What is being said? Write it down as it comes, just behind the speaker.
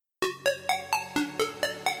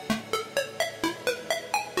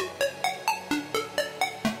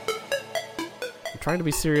trying to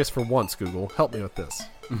be serious for once, Google. Help me with this.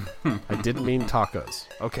 I didn't mean tacos.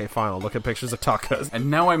 Okay, fine. I'll look at pictures of tacos. And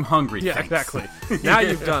now I'm hungry. Yeah, thanks. exactly. Now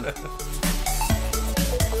you've done it.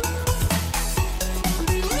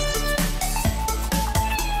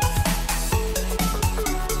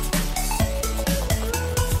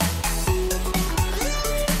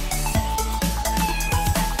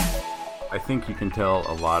 I think you can tell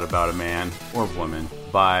a lot about a man or woman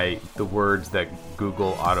by the words that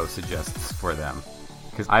Google auto-suggests for them.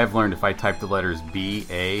 Because I have learned if I type the letters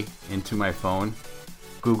B-A into my phone,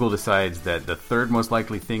 Google decides that the third most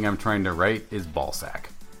likely thing I'm trying to write is ballsack.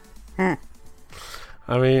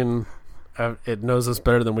 I mean, it knows us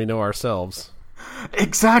better than we know ourselves.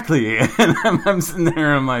 Exactly. And I'm sitting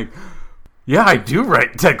there and I'm like, yeah, I do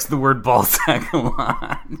text the word ballsack a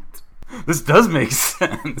lot. This does make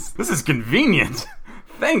sense. This is convenient.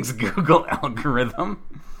 Thanks, Google algorithm.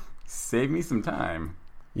 Save me some time.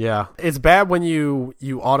 Yeah. It's bad when you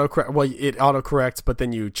autocorrect. Well, it autocorrects, but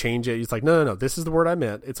then you change it. It's like, no, this is the word I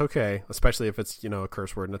meant. It's okay. Especially if it's, a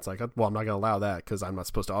curse word. And it's like, well, I'm not going to allow that because I'm not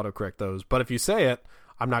supposed to autocorrect those. But if you say it,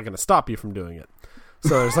 I'm not going to stop you from doing it.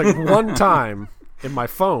 So there's like one time in my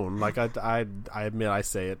phone, like I admit I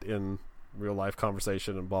say it in real life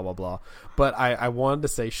conversation and blah, blah, blah. But I wanted to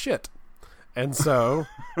say shit. And so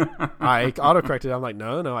I autocorrected. I'm like,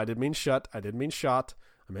 no, I didn't mean shut. I didn't mean shot.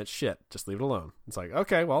 I meant shit. Just leave it alone. It's like,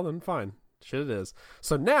 okay, well then fine. Shit it is.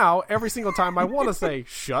 So now every single time I want to say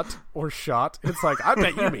shut or shot, it's like, I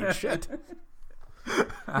bet you mean shit.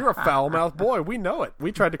 You're a foul-mouthed boy. We know it.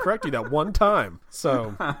 We tried to correct you that one time.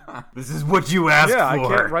 So this is what you asked for. Yeah, I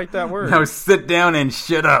can't write that word. Now sit down and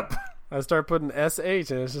shut up. I start putting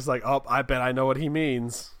SH and it's just like, oh, I bet I know what he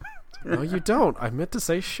means. No, you don't. I meant to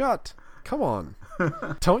say shut. Come on.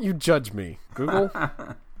 Don't you judge me, Google.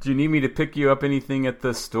 Do you need me to pick you up anything at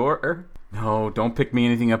the store? No, don't pick me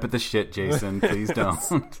anything up at the shit, Jason. Please don't.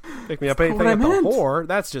 Pick me up anything at the whore?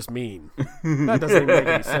 That's just mean. That doesn't even make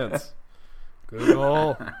any sense.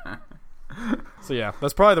 Google. So yeah,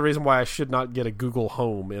 that's probably the reason why I should not get a Google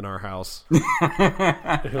Home in our house.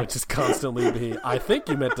 It would just constantly be, I think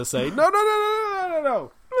you meant to say,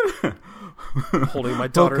 no. Holding my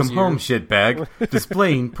daughter's Welcome home, shitbag.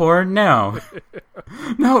 Displaying porn now.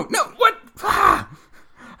 No, what?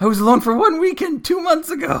 I was alone for 1 weekend 2 months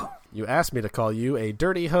ago. You asked me to call you a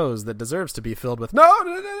dirty hose that deserves to be filled with no.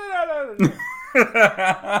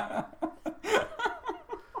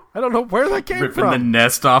 I don't know where that came Ripping from. the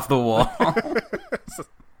nest off the wall.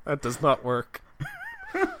 That does not work.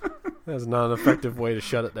 That's not an effective way to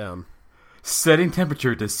shut it down. Setting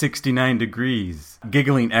temperature to 69 degrees.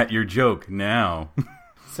 Giggling at your joke now.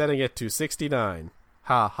 Setting it to 69.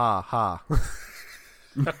 Ha, ha, ha.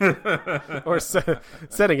 Or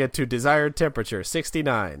setting it to desired temperature,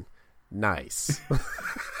 69. Nice.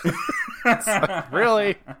 It's like,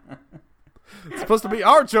 really? It's supposed to be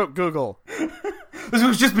our joke, Google. This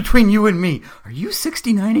was just between you and me. Are you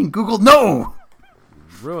 69 in Google? No!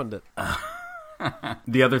 Ruined it.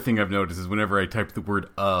 The other thing I've noticed is whenever I type the word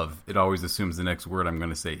of, it always assumes the next word I'm going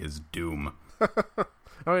to say is doom.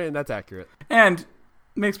 I mean, that's accurate. And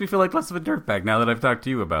makes me feel like less of a dirtbag now that I've talked to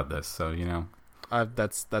you about this. So,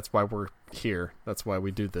 That's why we're here. That's why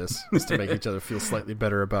we do this, is to make each other feel slightly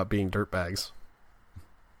better about being dirtbags.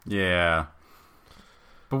 Yeah.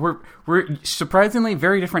 But we're surprisingly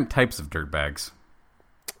very different types of dirtbags.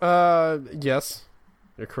 Yes.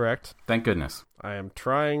 You're correct. Thank goodness. I am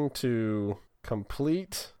trying to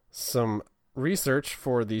complete some research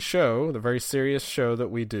for the show, the very serious show that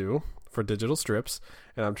we do for Digital Strips,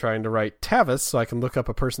 and I'm trying to write Tavis so I can look up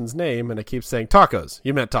a person's name, and it keeps saying tacos.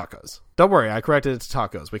 You meant tacos. Don't worry, I corrected it to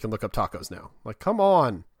tacos. We can look up tacos now. Like, come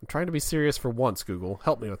on. I'm trying to be serious for once, Google.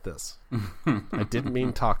 Help me with this. I didn't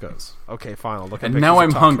mean tacos. Okay, fine. I'll look at and pictures now I'm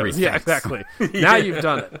of tacos. hungry. Yeah, thanks. exactly. Now you've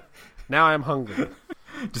done it. Now I'm hungry.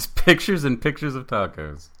 Just pictures and pictures of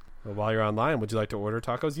tacos. Well, while you're online, would you like to order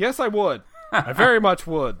tacos? Yes, I would. I very much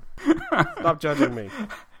would. Stop judging me.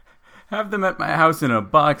 Have them at my house in a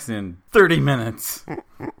box in 30 minutes.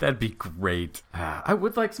 That'd be great. I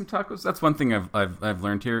would like some tacos. That's one thing I've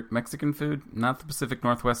learned here. Mexican food, not the Pacific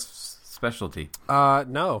Northwest specialty.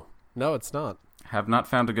 No, it's not. Have not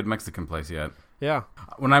found a good Mexican place yet. Yeah.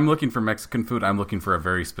 When I'm looking for Mexican food, I'm looking for a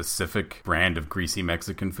very specific brand of greasy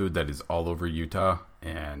Mexican food that is all over Utah,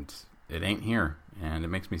 and it ain't here, and it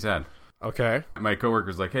makes me sad. Okay. My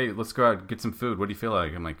coworker's like, hey, let's go out and get some food. What do you feel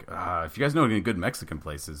like? I'm like, if you guys know any good Mexican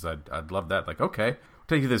places, I'd love that. Like, okay, I'll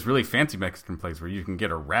take you to this really fancy Mexican place where you can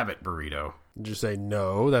get a rabbit burrito. Did you say,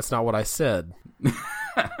 no, that's not what I said?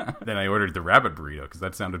 Then I ordered the rabbit burrito because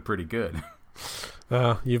that sounded pretty good.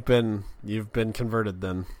 You've been converted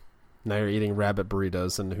then. Now you're eating rabbit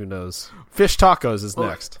burritos, and who knows? Fish tacos is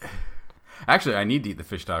next. Actually, I need to eat the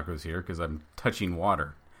fish tacos here because I'm touching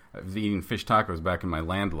water. I was eating fish tacos back in my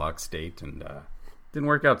landlocked state, and didn't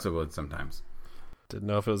work out so good sometimes. Didn't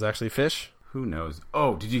know if it was actually fish. Who knows?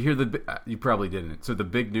 Oh, did you hear you probably didn't. So the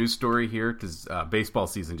big news story here, because baseball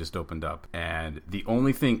season just opened up, and the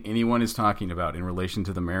only thing anyone is talking about in relation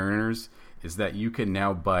to the Mariners is that you can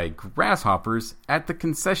now buy grasshoppers at the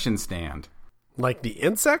concession stand. Like the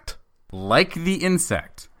insect? Like the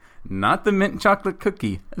insect. Not the mint chocolate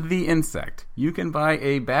cookie, the insect. You can buy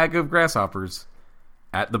a bag of grasshoppers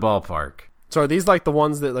at the ballpark. So are these like the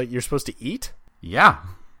ones that like you're supposed to eat? Yeah.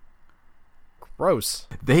 Gross.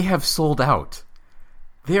 They have sold out.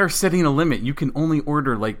 They are setting a limit. You can only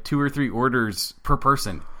order like 2 or 3 orders per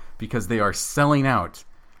person because they are selling out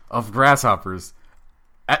of grasshoppers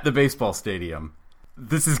at the baseball stadium.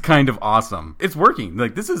 This is kind of awesome. It's working.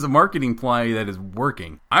 Like, this is a marketing play that is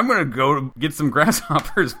working. I'm going to go get some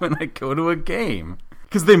grasshoppers when I go to a game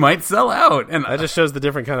because they might sell out. And that just shows the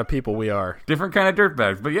different kind of people we are. Different kind of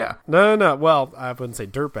dirtbags, but yeah. No. Well, I wouldn't say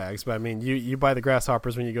dirtbags, but I mean, you buy the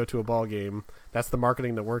grasshoppers when you go to a ball game. That's the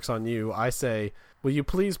marketing that works on you. I say, will you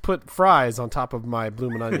please put fries on top of my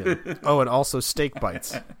bloomin' onion? Oh, and also steak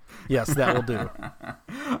bites. Yes, that will do.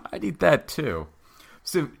 I'd eat that too.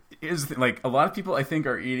 So here's the thing, like, a lot of people I think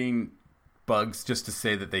are eating bugs just to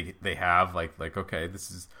say that they have like okay, this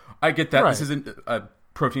is, I get that. Right. This isn't a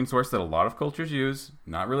protein source that a lot of cultures use.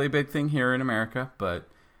 Not really a big thing here in America, but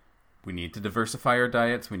we need to diversify our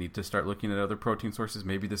diets. We need to start looking at other protein sources.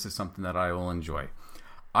 Maybe this is something that I will enjoy.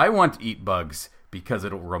 I want to eat bugs because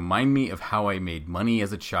it'll remind me of how I made money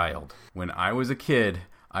as a child. When I was a kid,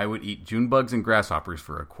 I would eat June bugs and grasshoppers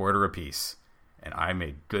for $0.25 a piece, and I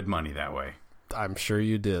made good money that way. I'm sure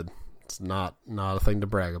you did. It's not a thing to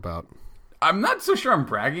brag about. I'm not so sure I'm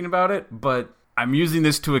bragging about it, but I'm using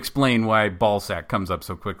this to explain why ballsack comes up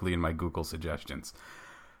so quickly in my Google suggestions.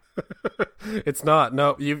 It's not.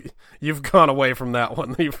 No, you've gone away from that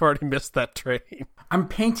one. You've already missed that train. I'm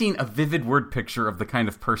painting a vivid word picture of the kind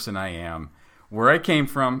of person I am, where I came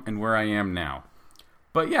from and where I am now.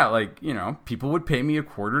 But yeah, like, you know, people would pay me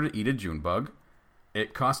 $0.25 to eat a June bug.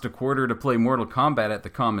 It cost $0.25 to play Mortal Kombat at the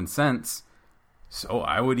Common Sense. So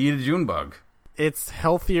I would eat a June bug. It's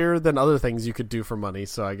healthier than other things you could do for money,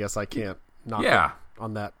 so I guess I can't knock it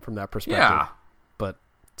on that from that perspective. Yeah. But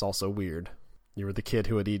it's also weird. You were the kid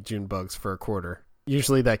who would eat June bugs for $0.25.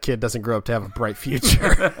 Usually that kid doesn't grow up to have a bright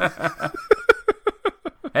future.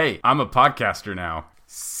 Hey, I'm a podcaster now.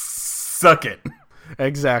 Suck it.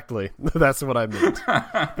 Exactly. That's what I meant.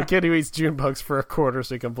 The kid who eats June bugs for $0.25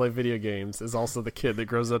 so he can play video games is also the kid that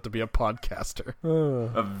grows up to be a podcaster.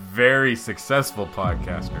 A very successful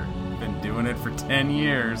podcaster. Been doing it for 10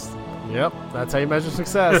 years. Yep, that's how you measure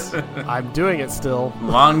success. I'm doing it still.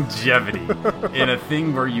 Longevity in a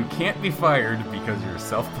thing where you can't be fired because you're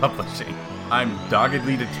self-publishing. I'm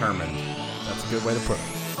doggedly determined. That's a good way to put it.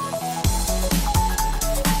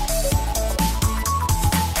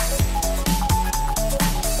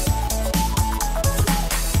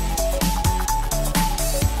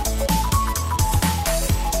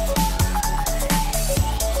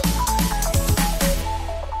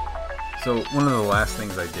 So one of the last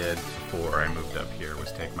things I did before I moved up here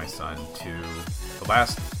was take my son to the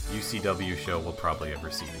last UCW show we'll probably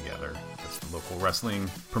ever see together. It's the local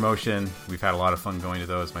wrestling promotion. We've had a lot of fun going to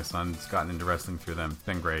those. My son's gotten into wrestling through them. It's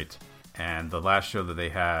been great. And the last show that they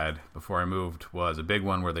had before I moved was a big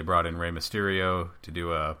one where they brought in Rey Mysterio to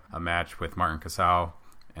do a match with Martin Casal.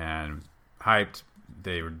 And hyped.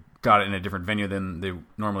 They got it in a different venue than they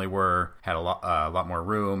normally were, had a lot more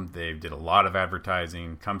room. They did a lot of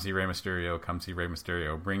advertising. Come see Rey Mysterio, come see Rey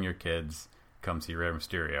Mysterio, bring your kids, come see Rey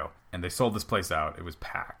Mysterio. And they sold this place out. It was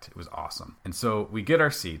packed. It was awesome. And so we get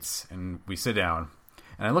our seats and we sit down,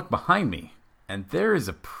 and I look behind me, and there is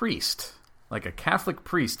a priest, like a Catholic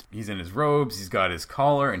priest. He's in his robes, he's got his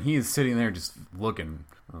collar, and he is sitting there just looking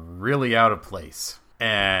really out of place.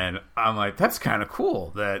 And I'm like, that's kind of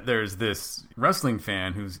cool that there's this wrestling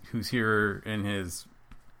fan who's here in his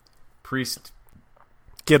priest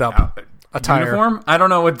get up attire uniform. I don't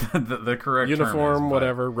know what the correct uniform term is,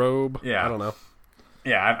 whatever robe. Yeah, I don't know.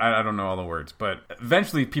 Yeah, I don't know all the words, but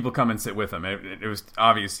eventually people come and sit with him. It was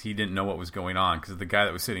obvious he didn't know what was going on because the guy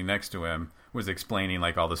that was sitting next to him was explaining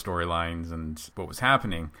like all the storylines and what was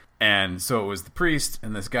happening. And so it was the priest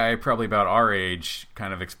and this guy probably about our age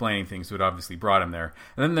kind of explaining things who had obviously brought him there.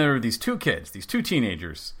 And then there were these two kids, these two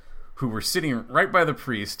teenagers who were sitting right by the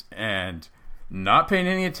priest and not paying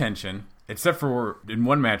any attention, except for in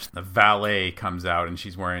one match, the valet comes out and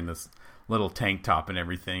she's wearing this little tank top and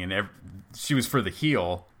everything. And she was for the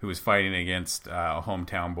heel who was fighting against a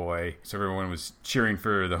hometown boy. So everyone was cheering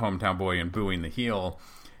for the hometown boy and booing the heel.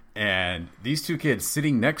 And these two kids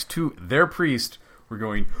sitting next to their priest were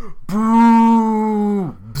going, boobs,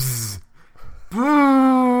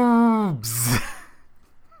 boobs.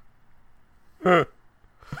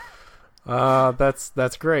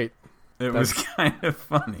 That's great. It was kind of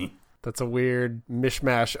funny. That's a weird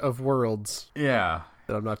mishmash of worlds. Yeah.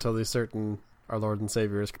 That I'm not totally certain our Lord and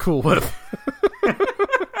Savior is cool with.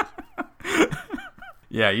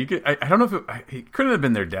 Yeah, you could. I don't know if it couldn't have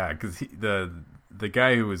been their dad, because the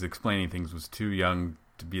guy who was explaining things was too young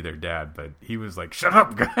to be their dad. But he was like, "Shut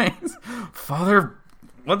up, guys! Father,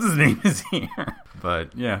 what's his name is here."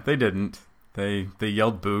 But yeah, they didn't. They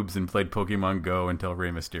yelled boobs and played Pokemon Go until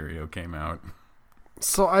Rey Mysterio came out.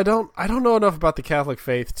 So I don't know enough about the Catholic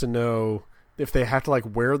faith to know if they have to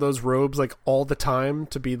like wear those robes like all the time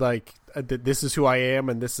to be like, this is who I am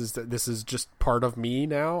and this is just part of me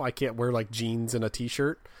now. I can't wear like jeans and a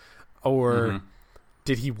t-shirt. Or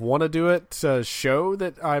did he want to do it to show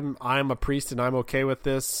that I'm a priest and I'm okay with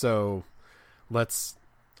this? So I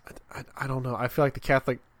don't know. I feel like the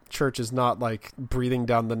Catholic Church is not like breathing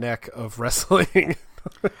down the neck of wrestling.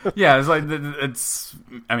 Yeah, it's like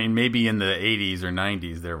I mean, maybe in the 80s or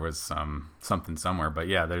 90s there was something somewhere, but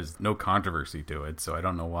yeah, there's no controversy to it, so I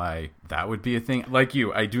don't know why that would be a thing. Like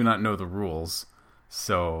you, I do not know the rules,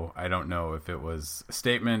 so I don't know if it was a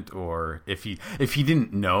statement or if he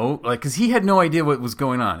didn't know, like, because he had no idea what was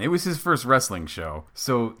going on. It was his first wrestling show,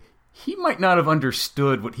 so he might not have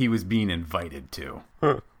understood what he was being invited to.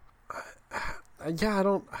 Yeah, I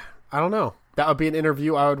don't know. That would be an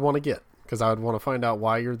interview I would want to get. Because I would want to find out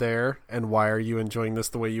why you're there, and why are you enjoying this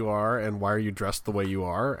the way you are, and why are you dressed the way you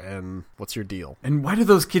are, and what's your deal? And why do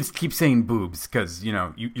those kids keep saying boobs? Because,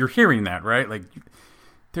 you're hearing that, right? Like,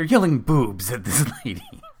 they're yelling boobs at this lady.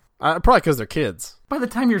 Probably because they're kids. By the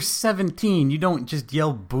time you're 17, you don't just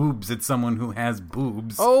yell boobs at someone who has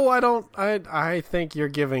boobs. Oh, I don't. I think you're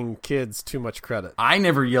giving kids too much credit. I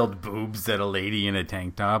never yelled boobs at a lady in a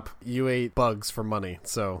tank top. You ate bugs for money,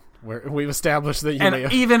 so we've established that you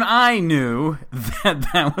and even I knew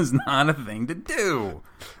that was not a thing to do.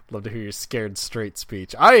 Love to hear your scared straight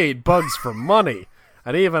speech. I ate bugs for money.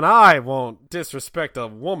 And even I won't disrespect a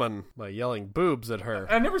woman by yelling boobs at her.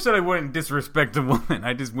 I never said I wouldn't disrespect a woman.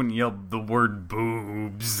 I just wouldn't yell the word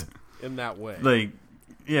boobs. In that way. Like,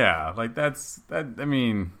 yeah, like that. I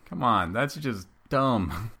mean, come on. That's just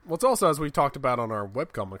dumb. Well, it's also, as we talked about on our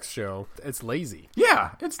webcomics show, it's lazy.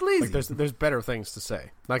 Yeah, it's lazy. Like, there's better things to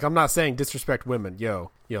say. Like, I'm not saying disrespect women. Yo,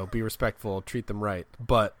 be respectful, treat them right.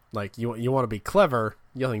 But, like, you want to be clever,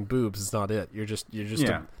 yelling boobs is not it. You're just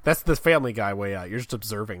yeah. That's the Family Guy way out. You're just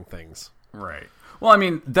observing things. Right. Well, I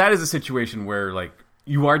mean, that is a situation where, like,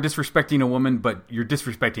 you are disrespecting a woman, but you're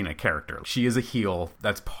disrespecting a character. She is a heel.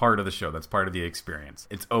 That's part of the show. That's part of the experience.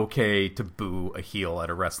 It's okay to boo a heel at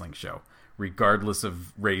a wrestling show, regardless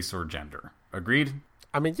of race or gender. Agreed?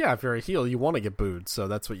 I mean, yeah, if you're a heel, you want to get booed, so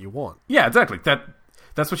that's what you want. Yeah, exactly.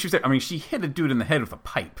 That's what she said. I mean, she hit a dude in the head with a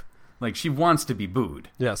pipe. Like, she wants to be booed.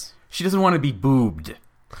 Yes. She doesn't want to be boobed.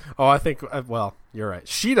 Oh, I think, well, you're right.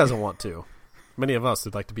 She doesn't want to. Many of us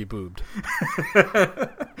would like to be boobed.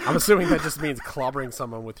 I'm assuming that just means clobbering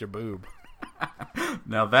someone with your boob.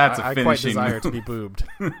 Now that's a finishing I quite desire move. to be boobed.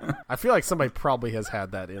 I feel like somebody probably has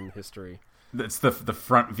had that in history. That's the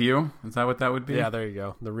front view? Is that what that would be? Yeah, there you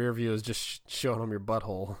go. The rear view is just showing them your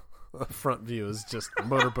butthole. The front view is just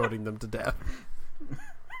motorboating them to death.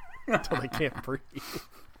 Until they can't breathe.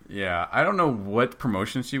 Yeah, I don't know what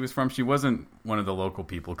promotion she was from. She wasn't one of the local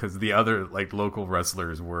people, because the other, like, local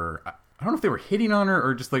wrestlers were... I don't know if they were hitting on her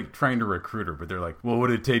or just, like, trying to recruit her, but they're like, what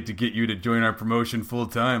would it take to get you to join our promotion full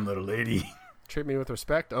time, little lady? Treat me with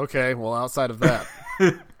respect? Okay, well, outside of that...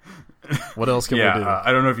 What else can we do?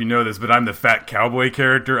 I don't know if you know this, but I'm the fat cowboy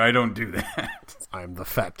character. I don't do that. I'm the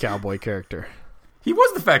fat cowboy character. He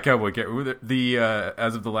was the fat cowboy character.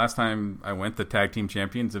 As of the last time I went, the tag team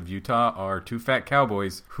champions of Utah are two fat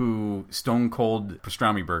cowboys who stone cold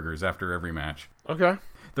pastrami burgers after every match. Okay.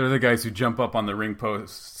 They're the guys who jump up on the ring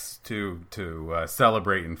posts to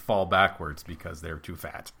celebrate and fall backwards because they're too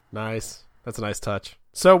fat. Nice. That's a nice touch.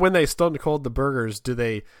 So when they stone cold the burgers, do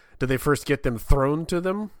they first get them thrown to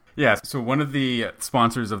them? Yeah, so one of the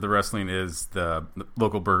sponsors of the wrestling is the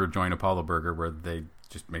local burger joint, Apollo Burger, where they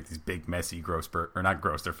just make these big, messy, gross or not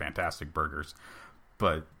gross, they're fantastic burgers.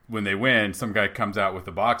 But when they win, some guy comes out with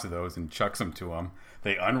a box of those and chucks them to them.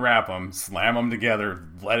 They unwrap them, slam them together,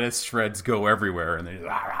 lettuce shreds go everywhere, and they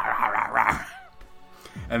rah, rah, rah, rah, rah.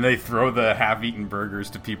 And they throw the half-eaten burgers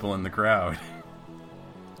to people in the crowd.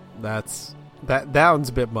 That's That one's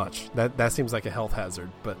a bit much. That seems like a health hazard,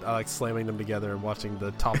 but I like slamming them together and watching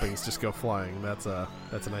the toppings just go flying. That's a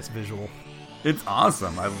nice visual. It's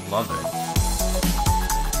awesome. I love it.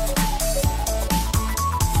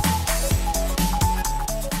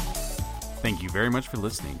 Thank you very much for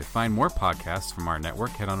listening. To find more podcasts from our network,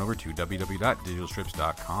 head on over to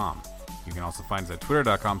www.digitalstrips.com. You can also find us at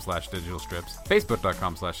twitter.com/digitalstrips,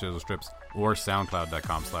 facebook.com/digitalstrips, or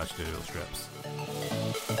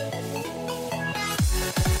soundcloud.com/digitalstrips.